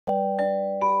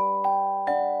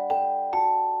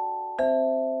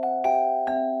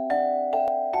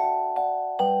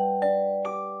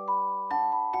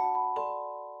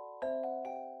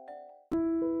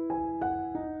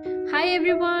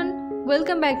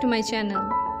Welcome back to my channel.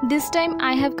 This time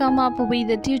I have come up with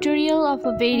a tutorial of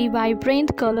a very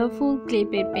vibrant, colorful clay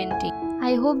pot painting.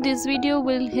 I hope this video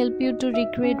will help you to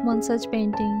recreate one such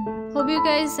painting. Hope you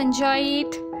guys enjoy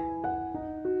it.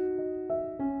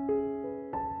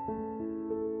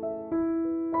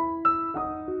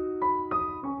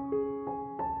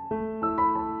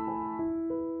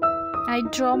 I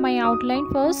draw my outline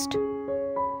first.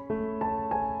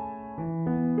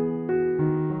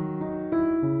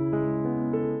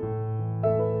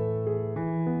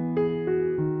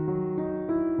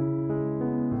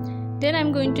 Then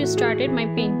I'm going to start my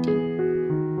painting.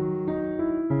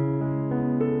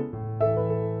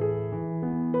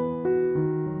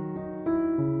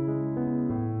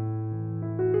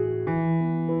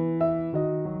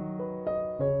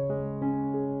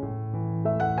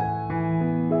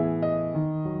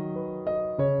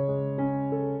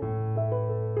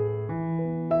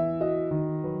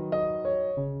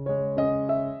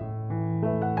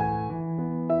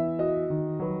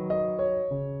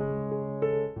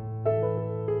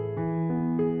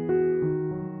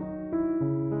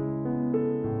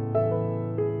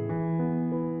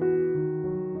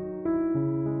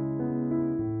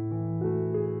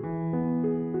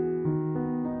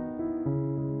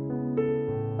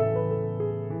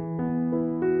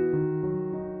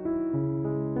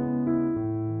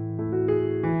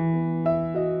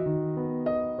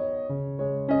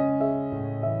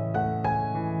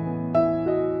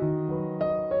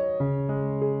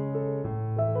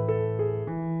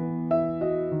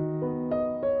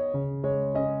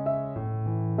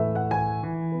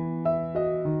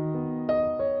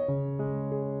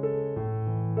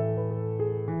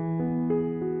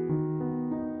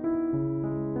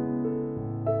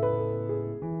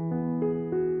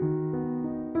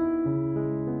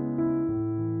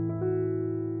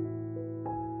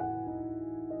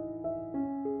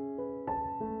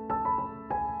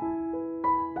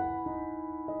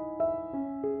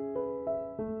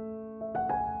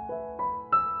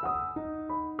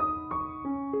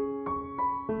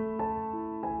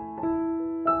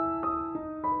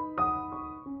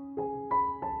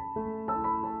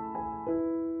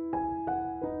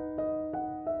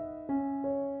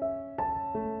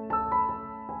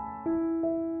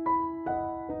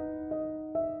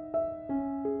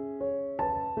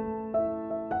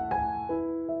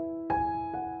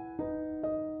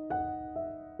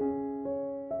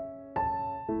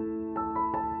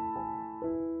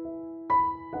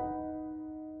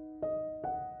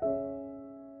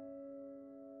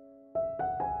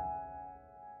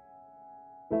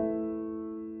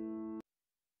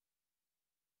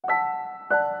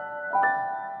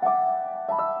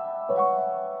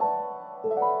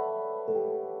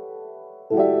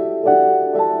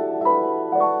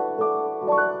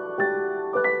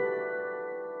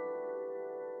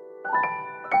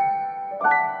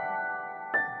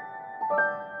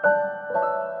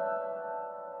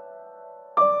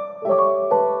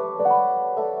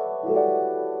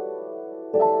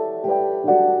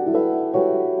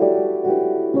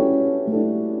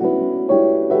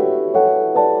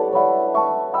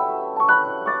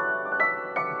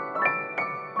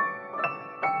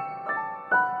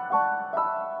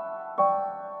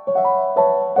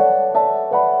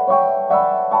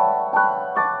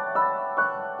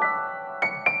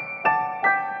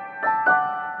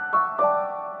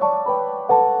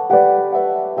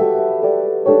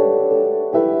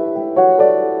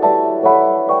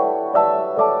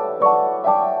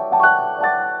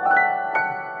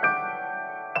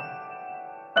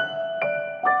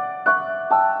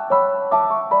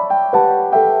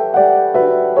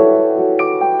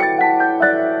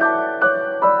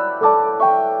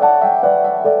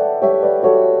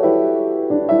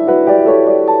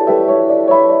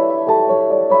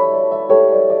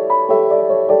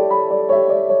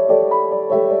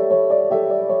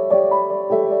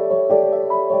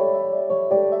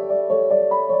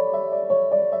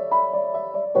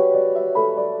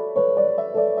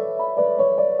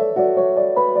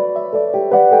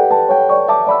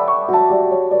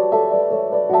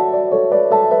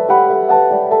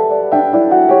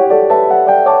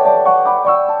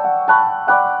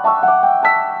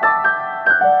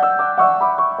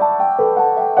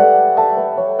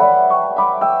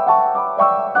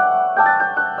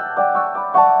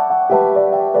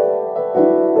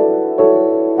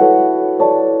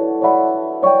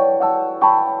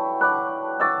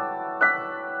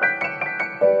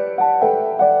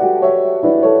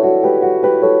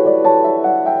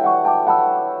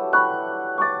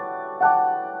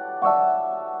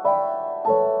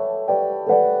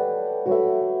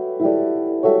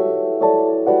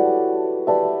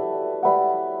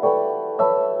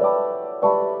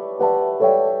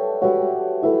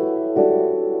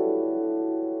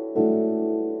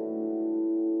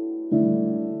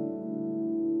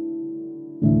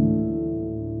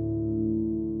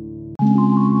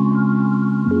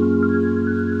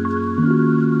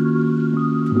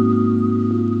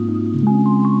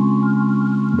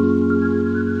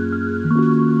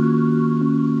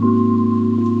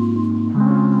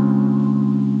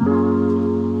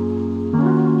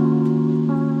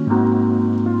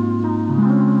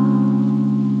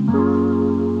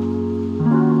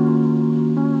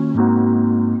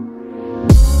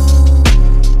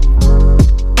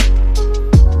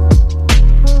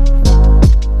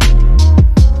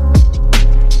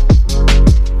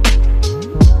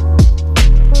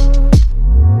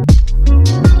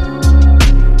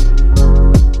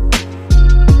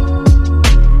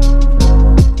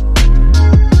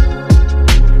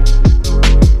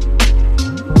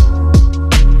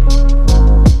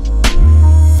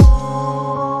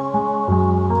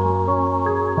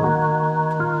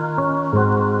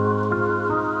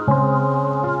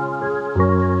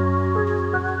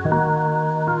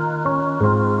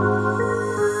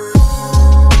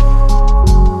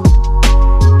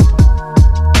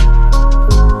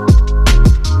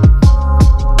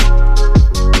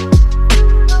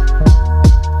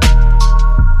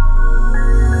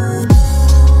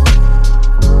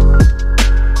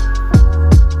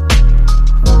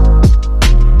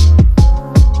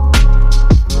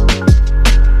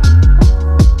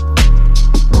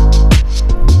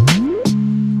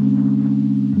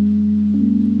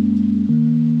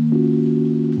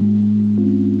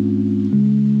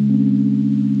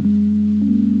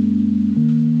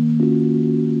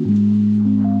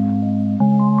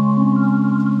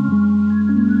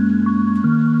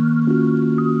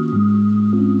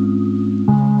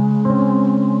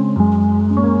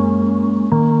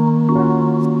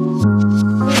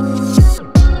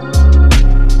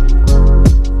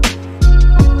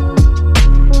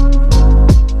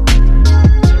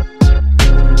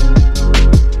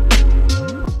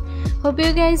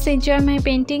 you guys enjoy my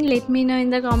painting, let me know in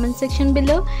the comment section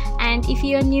below, and if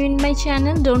you are new in my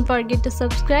channel, don't forget to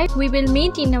subscribe. We will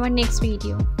meet in our next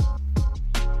video.